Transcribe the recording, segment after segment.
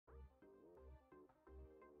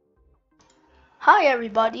Hi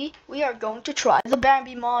everybody, we are going to try the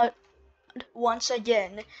Bambi mod once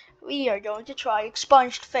again. We are going to try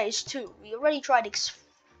Expunged Phase 2. We already tried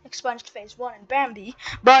Expunged Phase 1 in Bambi,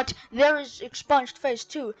 but there is Expunged Phase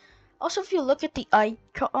 2. Also, if you look at the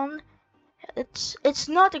icon, it's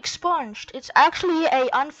not expunged. It's actually a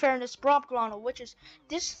unfairness Brobgrano, which is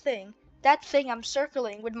this thing. That thing I'm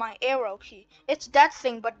circling with my arrow key. It's that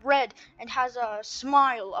thing, but red, and has a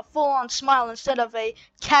smile, a full-on smile instead of a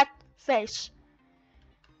cat face.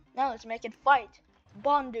 Now let's make it fight.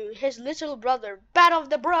 Bondu, his little brother. Battle of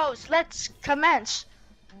the Bros. Let's commence.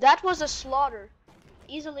 That was a slaughter.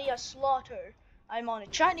 Easily a slaughter. I'm on a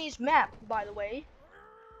Chinese map, by the way.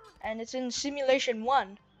 And it's in Simulation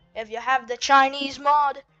 1. If you have the Chinese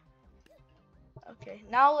mod. Okay,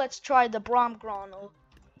 now let's try the Bromgronal.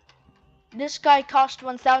 This guy cost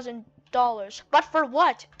 $1,000. But for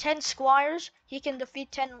what? 10 squires? He can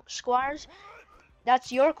defeat 10 squires?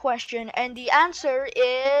 That's your question, and the answer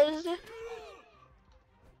is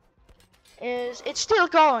it's still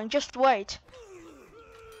going. Just wait.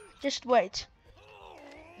 Just wait.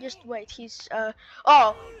 Just wait. He's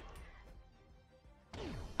oh,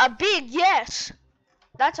 a big yes.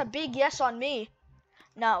 That's a big yes on me.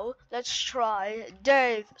 Now let's try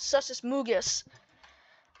Dave Sussus Mugus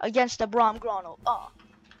against the Bromgronal. Oh,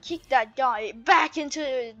 kick that guy back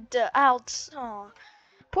into the outs. Oh.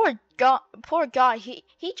 Poor guy. He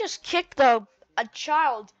just kicked a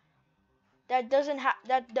child that doesn't have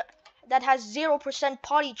that has 0%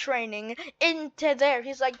 potty training into there.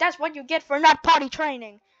 He's like, that's what you get for not potty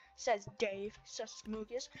training, says Dave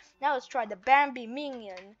Susmugus. Now let's try the Bambi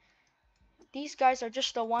minion. These guys are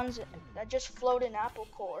just the ones that just float in apple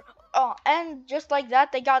core. Oh, and just like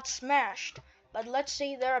that, they got smashed. But let's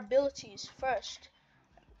see their abilities first.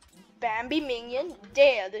 Bambi minion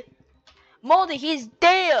dead. Moldy, he's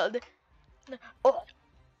dead.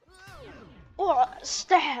 Oh,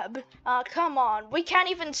 stab. Come on. We can't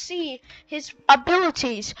even see his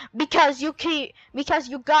abilities because you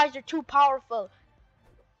guys are too powerful.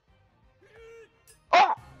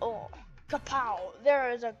 Oh, kapow. There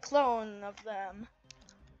is a clone of them.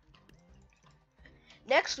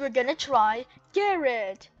 Next, we're gonna try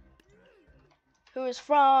Garrett, who is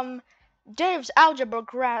from Dave's algebra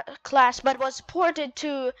class, but was ported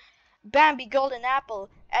to Bambi Golden Apple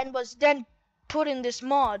and was then put in this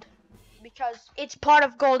mod because it's part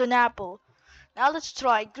of Golden Apple. Now let's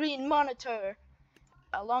try Green Monitor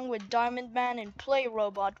along with Diamond Man and Play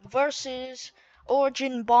Robot versus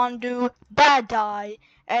Origin Bondu, Bad Eye,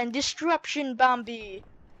 and Disruption Bambi.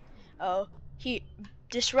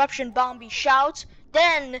 Disruption Bambi shouts,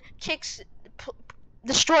 then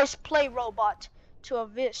destroys Play Robot to a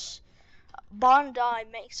vis. Bondi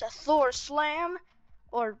makes a Thor slam.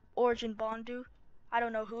 Or Origin Bondu, I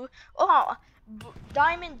don't know who. Oh,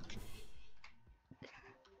 Diamond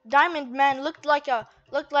Man looked like the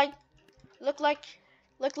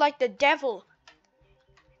devil.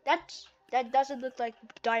 That doesn't look like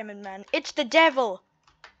Diamond Man. It's the devil.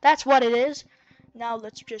 That's what it is. Now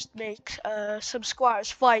let's just make some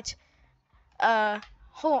squires fight. The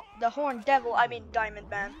Horned Devil. I mean Diamond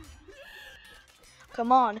Man.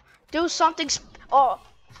 Come on, do something.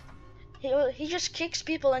 He just kicks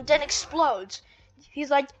people and then explodes.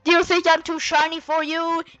 He's like, do you think I'm too shiny for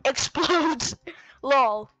you? Explodes.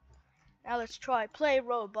 Lol. Now let's try Play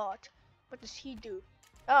Robot. What does he do?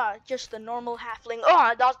 Just a normal halfling.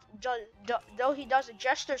 Though he does a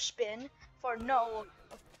jester spin for no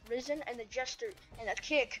reason and a jester and a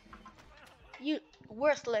kick. You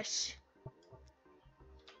worthless.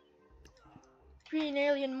 Green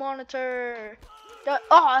Alien Monitor.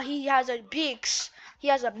 He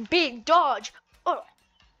has a big dodge. Oh,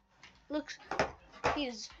 looks, he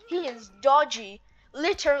is dodgy,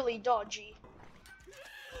 literally dodgy,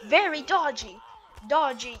 very dodgy.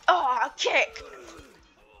 A kick.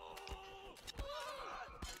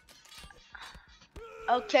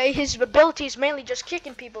 Okay, his ability is mainly just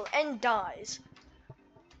kicking people and dies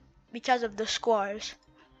because of the squires.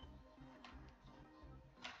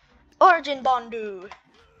 Origin Bondu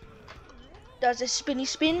does a spinny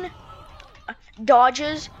spin.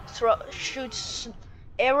 Dodges, shoots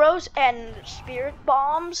arrows and spirit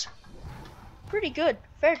bombs. Pretty good.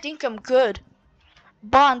 Fair dinkum good.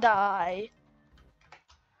 Bondi.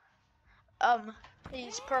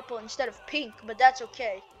 He's purple instead of pink, but that's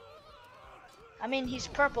okay. I mean, he's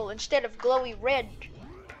purple instead of glowy red.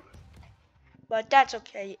 But that's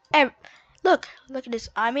okay. Look at this.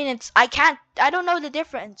 I mean, I don't know the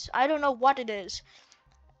difference. I don't know what it is.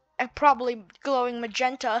 Probably glowing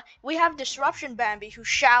magenta. We have Disruption Bambi, who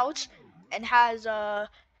shouts and has a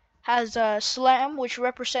slam, which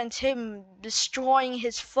represents him destroying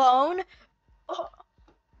his phone. Oh.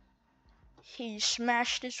 He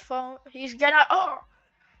smashed his phone. He's gonna. Oh.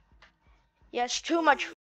 He has too much